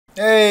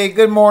Hey,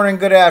 good morning,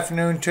 good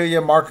afternoon to you.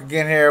 Mark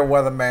again here,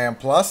 WeatherMan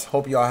Plus.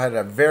 Hope you all had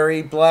a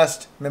very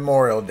blessed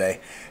Memorial Day.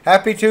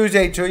 Happy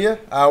Tuesday to you.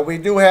 We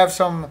do have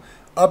some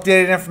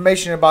updated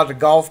information about the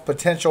Gulf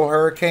potential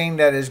hurricane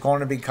that is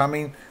going to be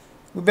coming.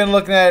 We've been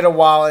looking at it a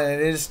while and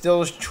it is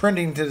still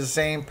trending to the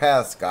same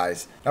paths,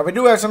 guys. Now, we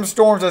do have some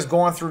storms that's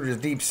going through the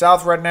deep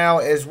south right now,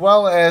 as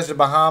well as the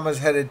Bahamas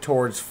headed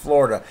towards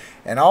Florida.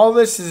 And all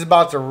this is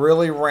about to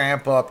really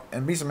ramp up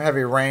and be some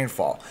heavy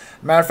rainfall.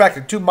 Matter of fact,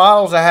 the two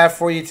models I have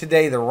for you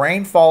today, the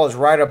rainfall is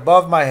right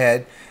above my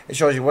head. It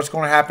shows you what's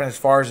going to happen as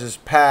far as this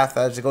path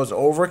as it goes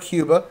over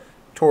Cuba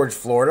towards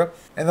Florida.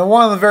 And the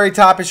one on the very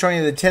top is showing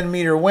you the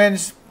 10-meter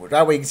winds.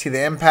 That way you can see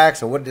the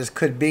impacts of what this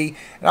could be.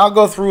 And I'll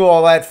go through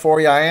all that for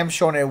you. I am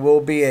showing it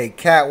will be a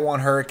Cat 1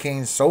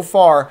 hurricane so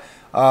far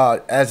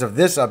as of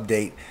this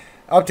update.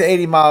 Up to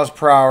 80 miles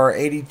per hour,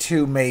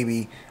 82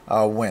 maybe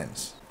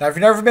winds. Now, if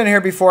you've never been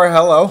here before,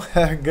 hello.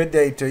 Good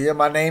day to you.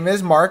 My name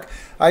is Mark.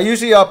 I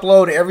usually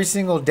upload every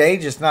single day,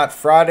 just not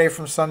Friday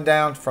from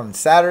sundown. From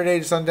Saturday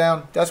to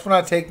sundown, that's when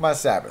I take my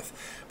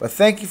Sabbath. But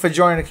thank you for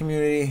joining the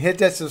community. Hit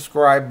that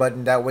subscribe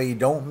button. That way you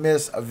don't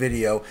miss a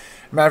video.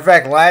 Matter of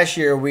fact, last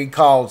year we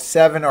called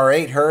 7 or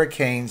 8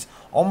 hurricanes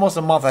almost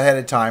a month ahead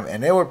of time,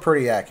 and they were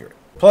pretty accurate.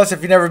 Plus,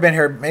 if you've never been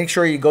here, make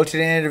sure you go to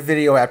the end of the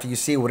video after you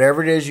see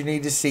whatever it is you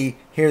need to see.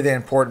 Hear the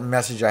important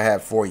message I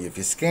have for you. If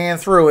you scan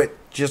through it,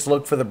 just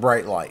look for the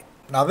bright light.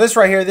 Now this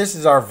right here, this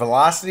is our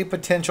velocity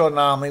potential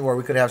anomaly where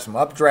we could have some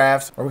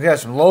updrafts, or we could have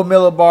some low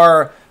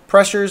millibar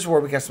pressures, where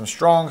we got some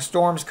strong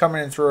storms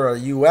coming in through our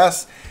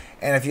U.S.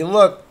 And if you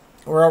look,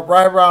 we're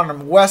right around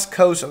the west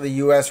coast of the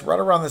U.S., right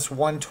around this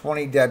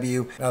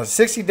 120W. Now, the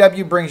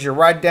 60W brings you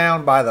right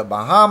down by the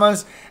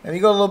Bahamas. And if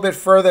you go a little bit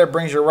further, it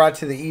brings you right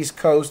to the east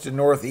coast and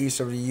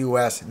northeast of the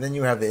U.S. And then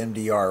you have the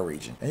MDR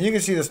region. And you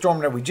can see the storm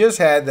that we just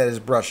had that is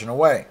brushing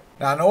away.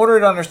 Now, in order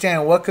to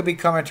understand what could be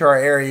coming to our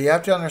area, you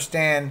have to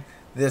understand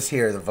this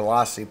here, the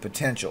velocity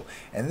potential.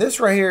 And this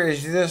right here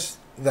is just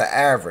the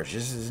average.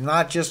 This is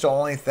not just the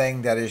only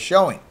thing that is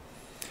showing.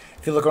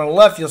 If you look on the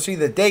left, you'll see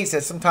the dates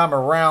that sometime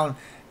around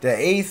the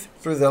 8th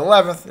through the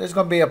 11th, there's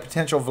going to be a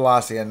potential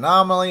velocity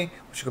anomaly,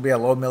 which could be a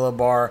low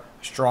millibar,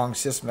 strong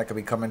system that could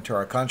be coming to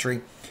our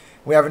country.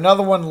 We have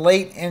another one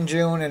late in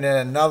June and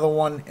then another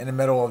one in the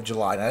middle of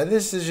July. Now,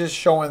 this is just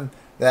showing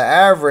the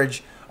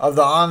average of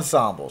the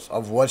ensembles,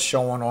 of what's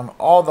showing on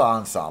all the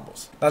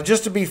ensembles. Now,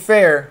 just to be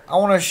fair, I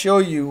want to show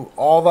you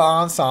all the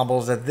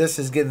ensembles that this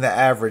is getting the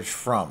average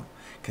from,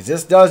 because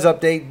this does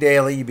update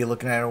daily. You'll be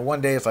looking at it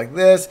one day, it's like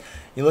this.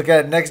 You look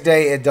at it next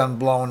day, it done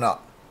blown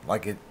up.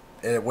 Like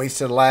it waits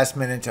to the last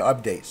minute to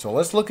update. So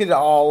let's look at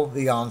all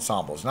the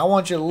ensembles. And I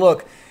want you to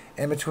look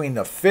in between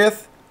the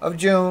 5th of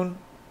June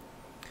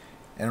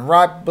and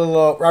right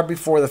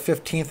before the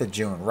 15th of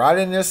June, right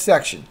in this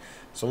section.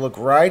 So look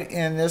right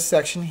in this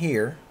section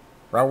here,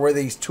 right where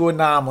these two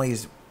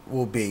anomalies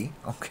will be,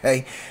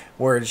 okay,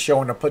 where it's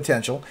showing the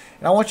potential.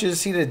 And I want you to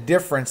see the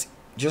difference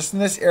just in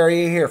this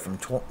area here from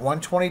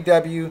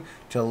 120W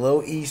to a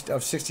little east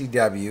of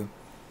 60W.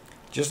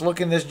 Just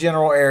look in this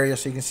general area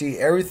so you can see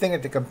everything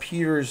that the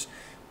computer's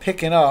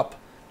picking up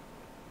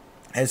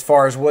as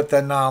far as what the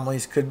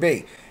anomalies could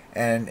be.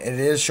 And it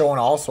is showing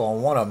also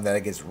on one of them that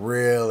it gets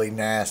really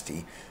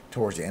nasty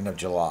towards the end of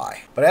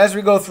July. But as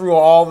we go through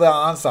all the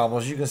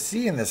ensembles, you can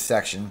see in this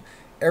section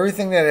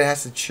everything that it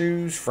has to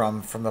choose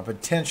from the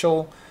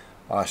potential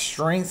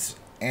strengths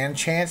and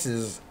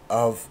chances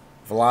of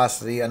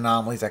velocity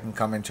anomalies that can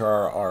come into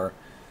our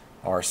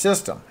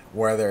system,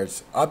 whether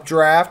it's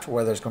updraft,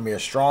 whether it's going to be a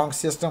strong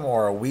system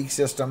or a weak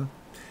system.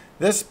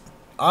 This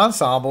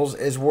ensembles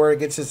is where it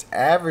gets its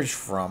average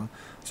from,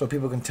 so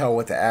people can tell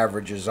what the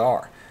averages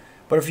are.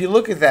 But if you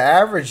look at the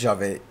average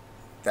of it,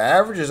 the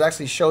averages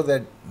actually show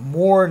that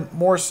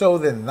more so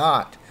than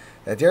not,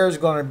 that there's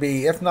going to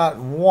be, if not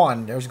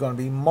one, there's going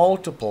to be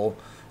multiple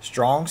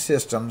strong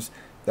systems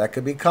that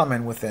could be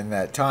coming within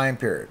that time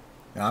period.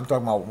 Now, I'm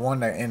talking about one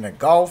that in the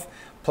Gulf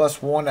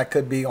plus one that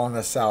could be on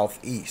the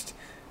southeast.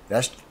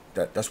 That's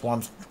why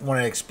I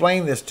want to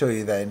explain this to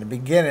you, that in the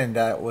beginning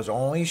that was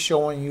only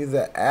showing you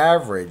the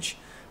average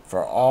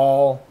for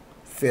all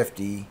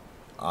 50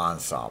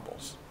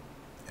 ensembles.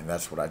 And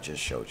that's what I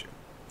just showed you.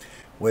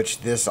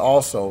 Which this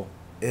also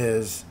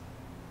is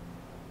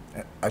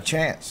a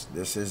chance.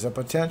 This is a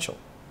potential.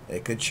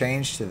 It could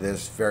change to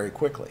this very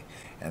quickly.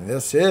 And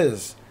this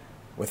is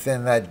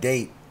within that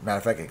date. Matter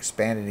of fact,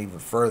 expanded even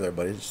further,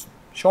 but it's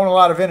showing a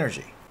lot of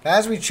energy.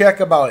 As we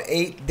check about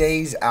 8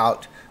 days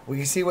out, we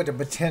can see what the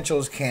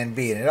potentials can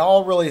be. And it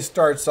all really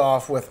starts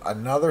off with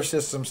another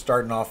system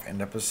starting off in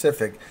the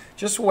Pacific,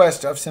 just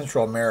west of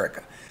Central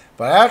America.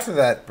 But after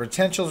that,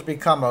 potentials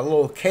become a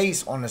little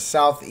case on the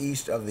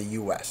southeast of the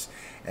U.S.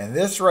 And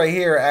this right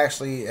here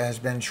actually has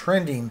been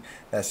trending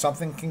that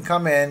something can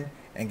come in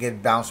and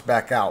get bounced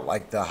back out.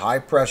 Like the high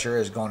pressure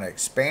is going to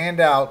expand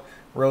out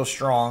real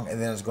strong,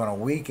 and then it's going to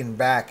weaken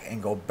back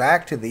and go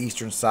back to the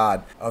eastern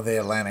side of the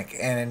Atlantic,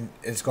 and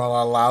it's going to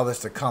allow this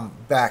to come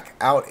back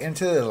out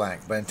into the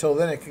Atlantic. But until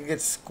then, it could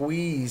get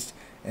squeezed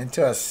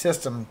into a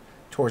system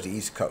towards the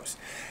East Coast.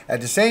 At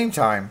the same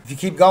time, if you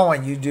keep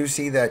going, you do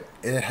see that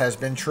it has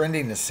been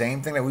trending the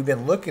same thing that we've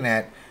been looking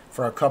at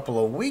for a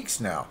couple of weeks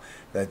now,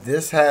 that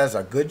this has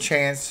a good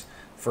chance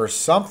for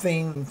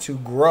something to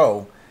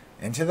grow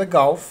into the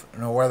Gulf,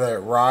 whether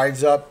it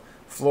rides up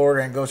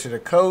Florida and goes to the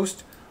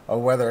coast, or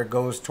whether it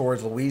goes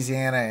towards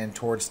Louisiana and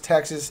towards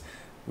Texas.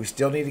 We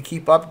still need to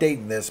keep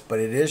updating this, but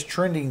it is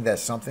trending that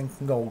something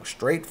can go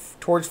straight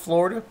towards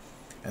Florida,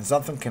 and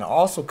something can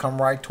also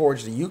come right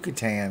towards the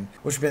Yucatan,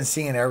 which we've been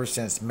seeing ever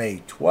since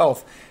May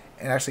 12th,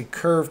 and actually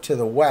curve to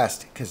the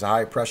west because the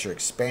high pressure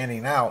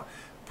expanding out,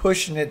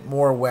 pushing it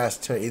more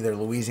west to either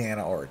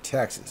Louisiana or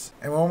Texas.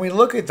 And when we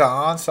look at the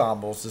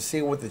ensembles to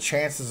see what the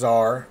chances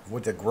are,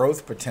 what the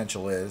growth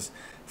potential is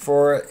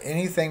for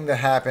anything to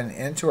happen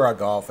into our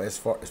Gulf as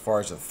far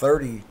as the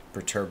 30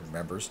 perturbed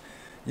members,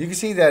 you can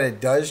see that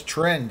it does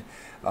trend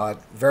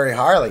very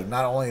highly.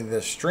 Not only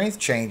the strength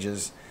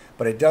changes,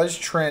 but it does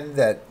trend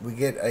that we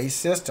get a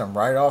system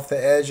right off the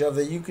edge of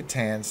the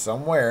Yucatan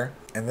somewhere,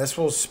 and this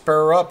will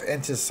spur up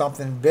into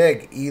something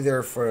big,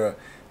 either for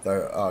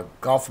the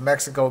Gulf of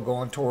Mexico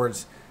going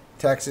towards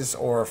Texas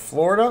or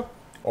Florida,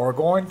 or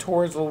going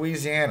towards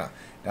Louisiana.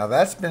 Now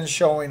that's been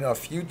showing a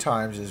few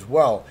times as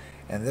well,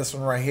 and this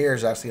one right here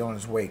is actually on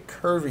its way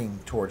curving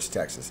towards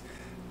Texas.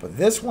 But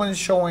this one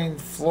showing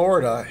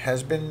Florida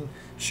has been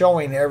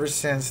showing ever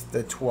since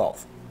the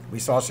 12th. We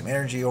saw some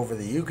energy over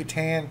the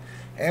Yucatan,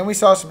 and we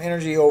saw some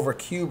energy over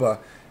Cuba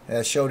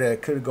that showed that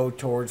it could go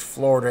towards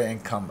Florida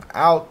and come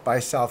out by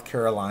South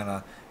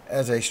Carolina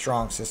as a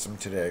strong system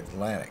to the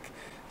Atlantic.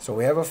 So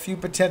we have a few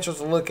potentials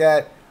to look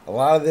at. A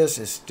lot of this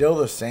is still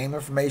the same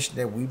information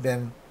that we've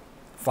been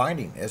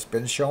finding. It's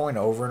been showing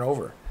over and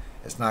over.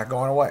 It's not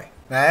going away.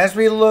 Now, as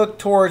we look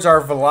towards our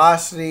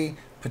velocity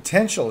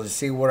potential to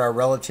see what our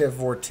relative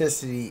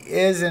vorticity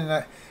is in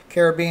the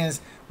Caribbean,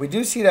 we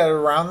do see that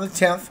around the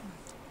 10th,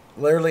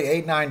 literally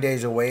 8-9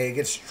 days away, it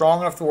gets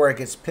strong enough to where it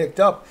gets picked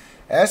up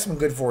as some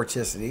good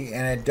vorticity,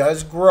 and it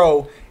does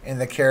grow in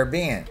the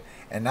Caribbean.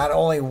 And not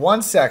only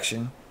one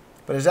section,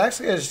 but there's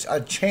actually a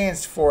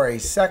chance for a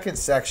second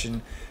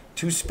section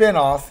to spin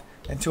off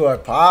into a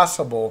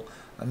possible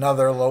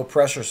another low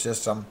pressure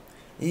system,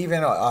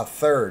 even a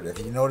third. If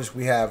you notice,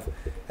 we have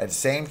at the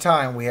same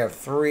time we have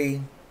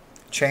 3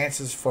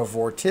 chances for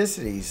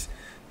vorticities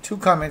to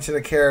come into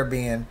the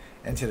Caribbean,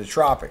 into the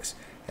tropics.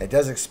 It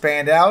does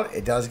expand out,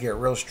 it does get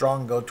real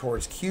strong and go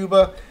towards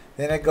Cuba,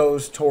 then it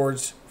goes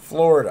towards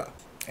Florida.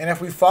 And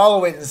if we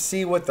follow it and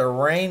see what the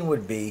rain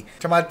would be,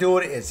 time I do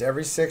it, it's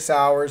every 6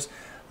 hours.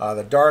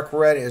 The dark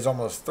red is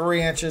almost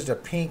 3 inches, the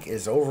pink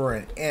is over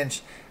an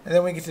inch, and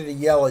then we get to the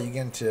yellow, you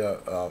get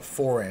into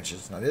 4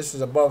 inches. Now this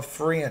is above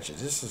 3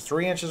 inches. This is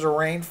 3 inches of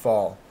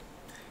rainfall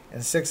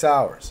in 6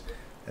 hours.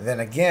 And then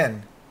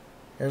again,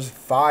 there's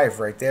 5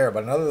 right there,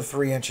 but another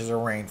 3 inches of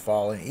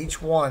rainfall, and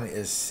each one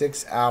is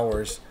 6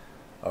 hours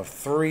of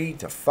 3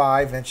 to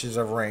 5 inches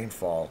of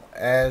rainfall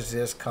as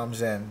this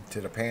comes in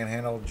to the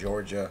Panhandle,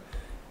 Georgia,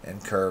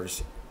 and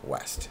curves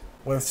west.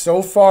 With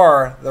so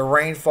far the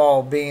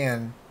rainfall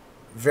being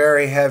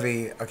very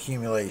heavy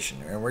accumulation,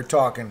 and we're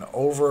talking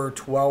over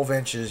 12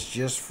 inches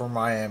just for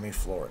Miami,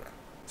 Florida.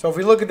 So if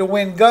we look at the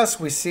wind gusts,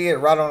 we see it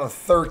right on the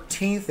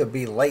 13th. It'll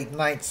be late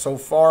night so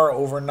far,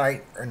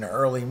 overnight in the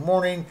early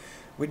morning.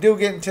 We do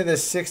get into the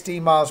 60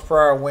 miles per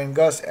hour wind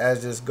gusts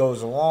as this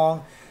goes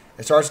along.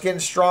 It starts getting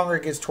stronger.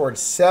 It gets towards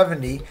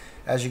 70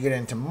 as you get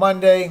into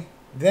Monday.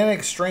 Then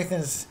it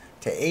strengthens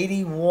to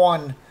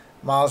 81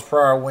 miles per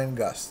hour wind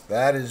gusts.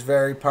 That is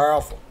very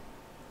powerful.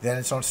 Then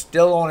it's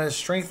still on its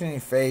strengthening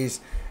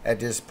phase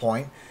at this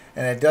point,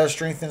 and it does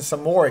strengthen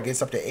some more. It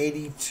gets up to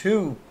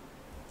 82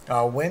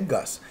 wind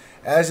gusts.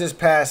 As this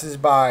passes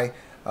by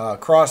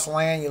cross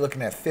land, you're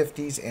looking at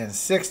 50s and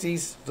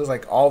 60s. Looks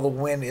like all the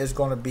wind is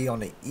going to be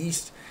on the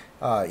east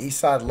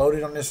side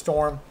loaded on this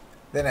storm.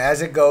 Then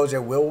as it goes,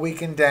 it will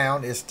weaken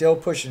down. It's still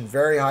pushing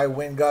very high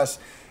wind gusts.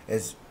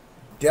 It's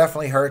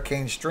definitely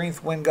hurricane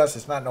strength wind gusts.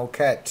 It's not no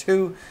Cat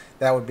 2.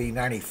 That would be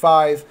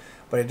 95.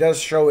 But it does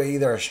show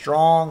either a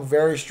strong,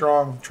 very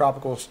strong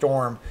tropical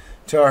storm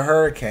to a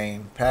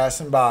hurricane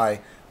passing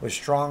by with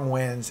strong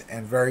winds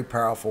and very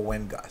powerful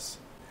wind gusts.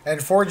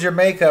 And for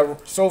Jamaica,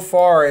 so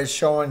far it's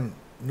showing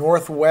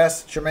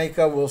northwest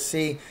Jamaica. We'll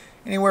see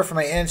anywhere from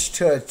 1 inch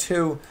to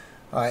 2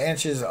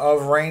 inches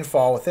of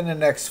rainfall within the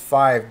next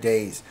 5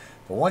 days.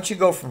 But once you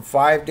go from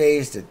 5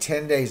 days to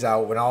 10 days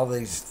out, when all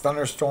these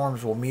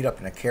thunderstorms will meet up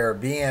in the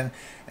Caribbean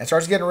and it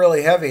starts getting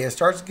really heavy, it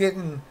starts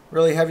getting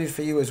really heavy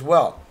for you as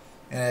well.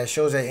 And it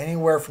shows that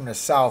anywhere from the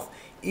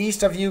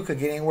southeast of you could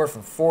get anywhere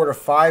from 4 to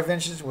 5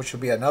 inches, which would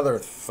be another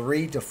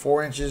 3 to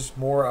 4 inches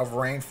more of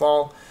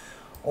rainfall.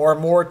 Or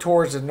more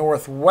towards the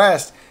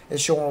northwest,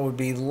 it's showing it would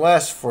be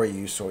less for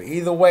you. So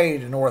either way,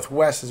 the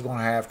northwest is going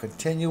to have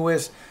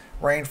continuous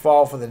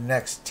rainfall for the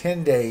next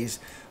 10 days.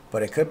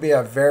 But it could be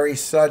a very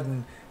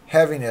sudden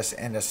heaviness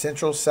in the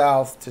central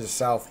south to the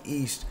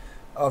southeast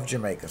of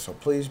Jamaica. So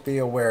please be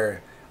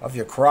aware of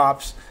your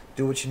crops.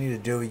 Do what you need to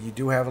do. You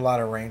do have a lot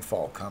of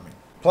rainfall coming.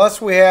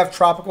 Plus, we have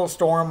Tropical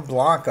Storm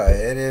Blanca.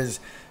 It is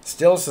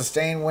still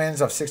sustained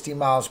winds of 60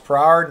 miles per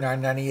hour,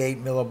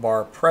 998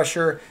 millibar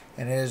pressure,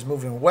 and it is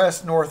moving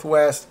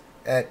west-northwest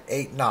at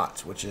 8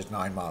 knots, which is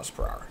 9 miles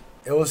per hour.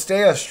 It will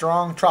stay a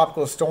strong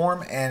tropical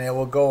storm, and it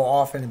will go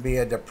off and be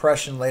a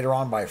depression later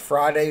on by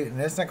Friday, and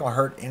it's not going to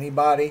hurt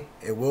anybody.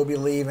 It will be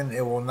leaving.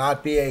 It will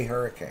not be a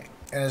hurricane.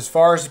 And as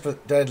far as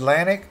the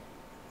Atlantic,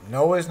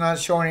 NOAA's not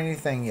showing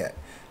anything yet.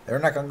 They're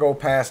not going to go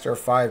past their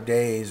 5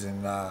 days,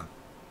 and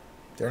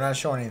they're not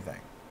showing anything.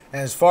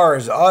 And as far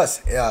as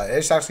us,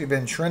 it's actually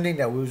been trending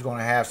that we was going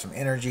to have some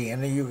energy in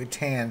the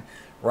Yucatan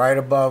right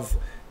above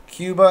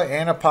Cuba,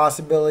 and a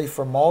possibility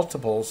for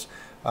multiples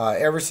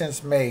ever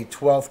since May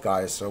 12th,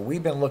 guys. So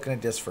we've been looking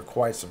at this for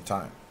quite some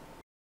time.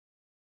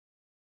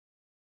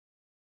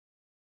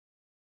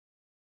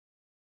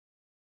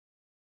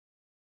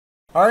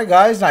 Alright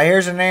guys, now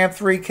here's an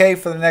AM3K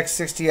for the next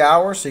 60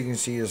 hours so you can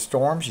see the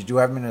storms. You do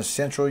have them in the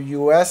central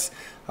U.S.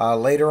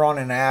 Later on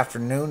in the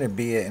afternoon, it'd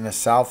be in the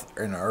south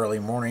in the early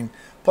morning.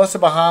 Plus the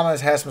Bahamas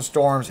has some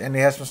storms, and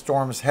they have some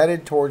storms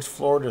headed towards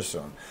Florida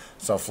soon.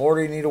 So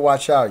Florida, you need to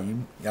watch out.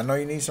 I know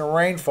you need some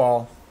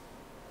rainfall.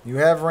 You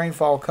have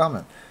rainfall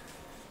coming.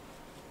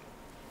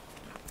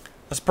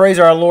 Let's praise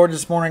our Lord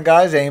this morning,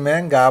 guys.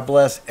 Amen. God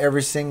bless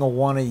every single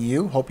one of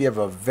you. Hope you have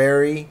a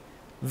very,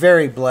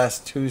 very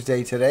blessed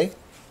Tuesday today.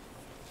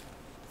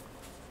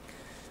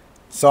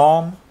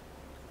 Psalm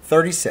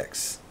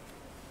 36.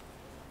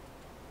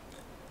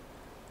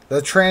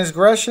 The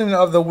transgression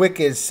of the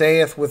wicked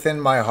saith within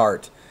my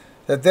heart,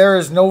 that there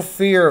is no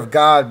fear of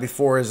God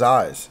before his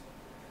eyes.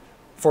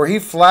 For he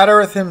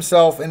flattereth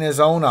himself in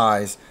his own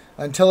eyes,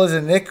 until his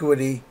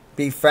iniquity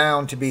be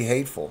found to be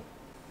hateful.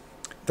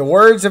 The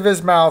words of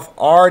his mouth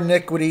are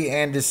iniquity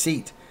and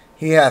deceit.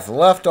 He hath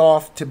left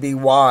off to be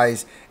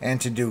wise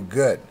and to do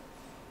good.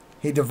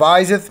 He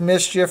deviseth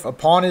mischief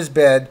upon his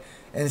bed,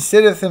 and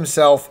sitteth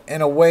himself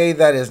in a way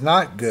that is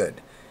not good.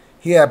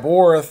 He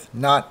abhorreth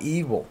not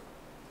evil.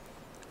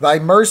 Thy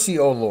mercy,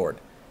 O Lord,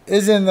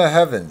 is in the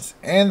heavens,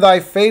 and thy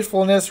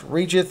faithfulness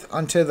reacheth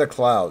unto the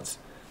clouds.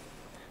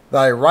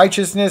 Thy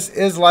righteousness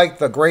is like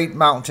the great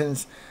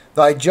mountains,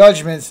 thy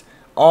judgments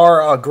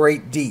are a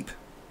great deep.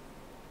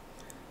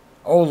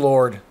 O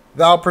Lord,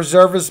 thou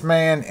preservest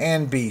man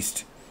and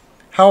beast.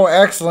 How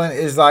excellent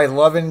is thy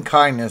loving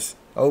kindness,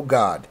 O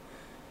God!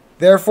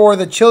 Therefore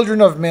the children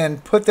of men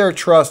put their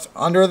trust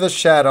under the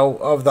shadow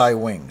of thy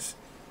wings.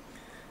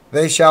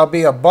 They shall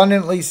be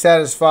abundantly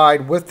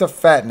satisfied with the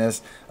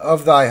fatness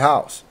of thy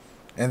house,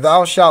 and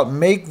thou shalt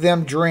make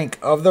them drink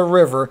of the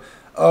river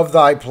of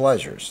thy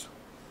pleasures.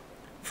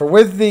 For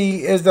with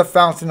thee is the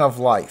fountain of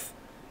life,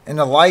 in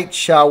the light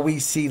shall we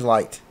see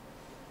light.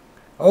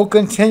 O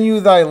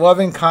continue thy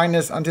loving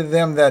kindness unto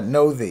them that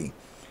know thee,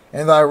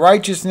 and thy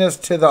righteousness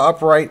to the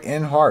upright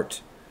in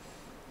heart.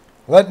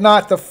 Let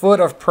not the foot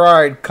of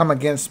pride come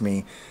against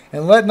me,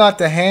 and let not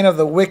the hand of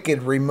the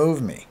wicked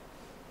remove me.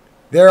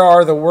 There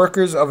are the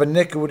workers of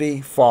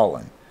iniquity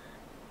fallen.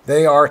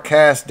 They are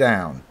cast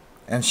down,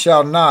 and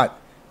shall not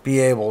be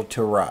able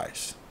to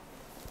rise.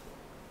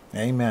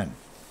 Amen.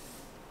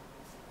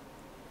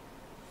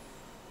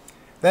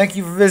 Thank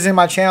you for visiting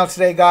my channel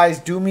today, guys.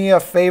 Do me a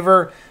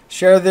favor,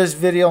 share this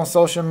video on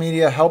social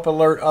media, help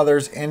alert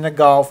others in the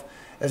Gulf,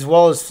 as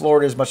well as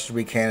Florida as much as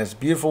we can. It's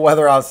beautiful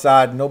weather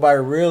outside. Nobody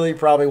really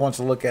probably wants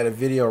to look at a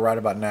video right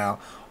about now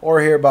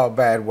or hear about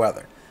bad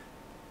weather.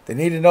 They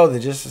need to know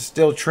that this is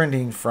still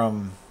trending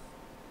from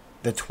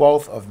the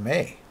 12th of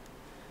May.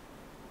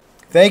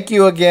 Thank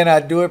you again. I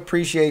do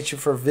appreciate you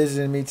for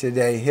visiting me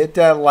today. Hit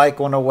that like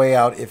on the way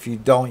out if you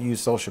don't use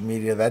social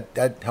media.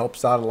 That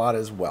helps out a lot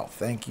as well.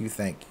 Thank you,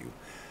 thank you.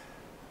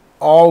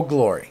 All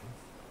glory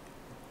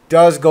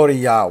does go to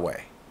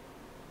Yahweh,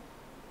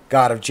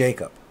 God of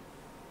Jacob.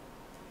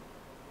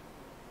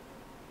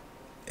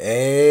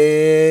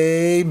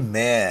 Amen.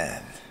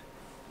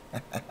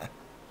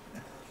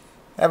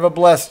 Have a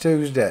blessed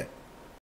Tuesday.